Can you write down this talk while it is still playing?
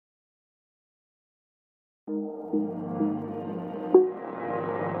MK.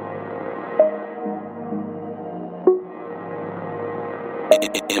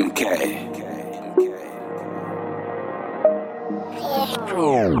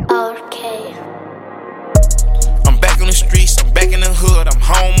 Okay. I'm back on the streets, I'm back in the hood, I'm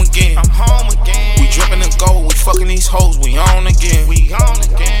home again. We drippin' in gold, we fucking these hoes, we on again.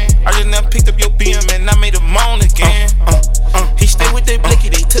 I just now picked up your BM and I made a moan again. He stayed with that blicky,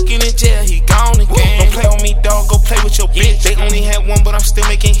 they took him in jail, he gone again. Don't play on me, dog, go play with your bitch. They only had one, but I'm still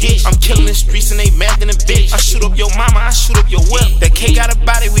making hits. I'm killing the streets and they mad than a bitch. I shoot up your mama, I shoot up your whip. That K got a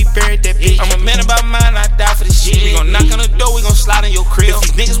body, we buried that bitch. I'm a man about mine, I die for this shit. We gon' knock on the door, we gon' slide in your crib.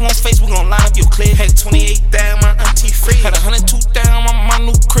 If these niggas want face, we gon' line up your clip. Had 28 down, my auntie free. Had 102 down, my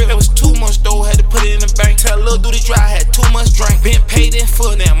new crib. That was too much though, had to put it in the bank. Tell Lil' Duty dry, had too much drink. Been paid in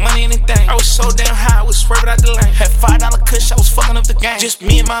full, now money in the thing. I was so damn high, I was swerving out the lane. Had $5 kush, I was fucking up the game. Just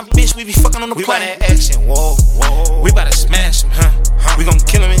me and my bitch, we be fucking on the plane. We bout that action, whoa. We bout to smash him, We gon'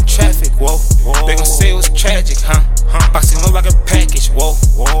 kill him in traffic, whoa. They gon' say it was tragic, Boxing look like a package, whoa.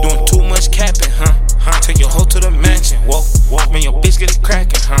 Doing too much capping, Take your hoe to the mansion, whoa. Man, your bitch get it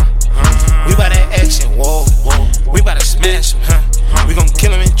crackin', We bout that action, whoa. We bout to smash him, We gon'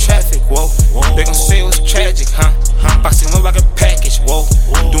 kill him in traffic, whoa. They gon' say it was tragic, Boxing look like a package, whoa.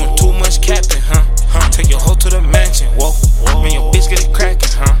 Doing too much capping, Take your hoe to the mansion, whoa. Man, your bitch get it crackin',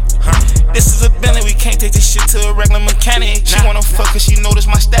 This is a Bentley, we can't take this shit to a regular mechanic. She wanna fuck cause she notice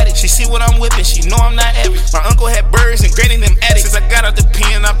my static. She see what I'm whipping, she know I'm not average. My uncle had birds and grading them addicts. Since I got out the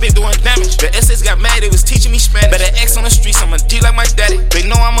pen, I've been doing damage. The SS got mad, it was teaching me Spanish. Better X on the streets, I'm a G like my daddy. They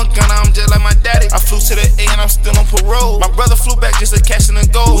know I'm a gunner, I'm just like my daddy. I flew to the A and I'm still on parole. My brother flew back just to catch in the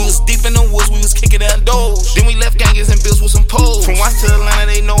gold. We was deep in the woods, we was kicking down doors. Then we left gangers and bills with some poles. From Watch to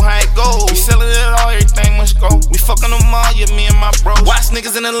Atlanta, they know how it goes. We selling it all, everything must go. We fucking them all, yeah, me and my bro. Watch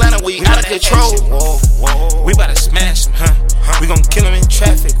niggas in Atlanta, we out of control. We bout to smash him, We gon' kill him in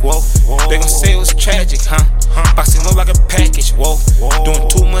traffic, whoa. They gon' say it was tragic, Boxing look like a package, whoa. Doing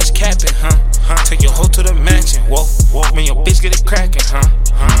too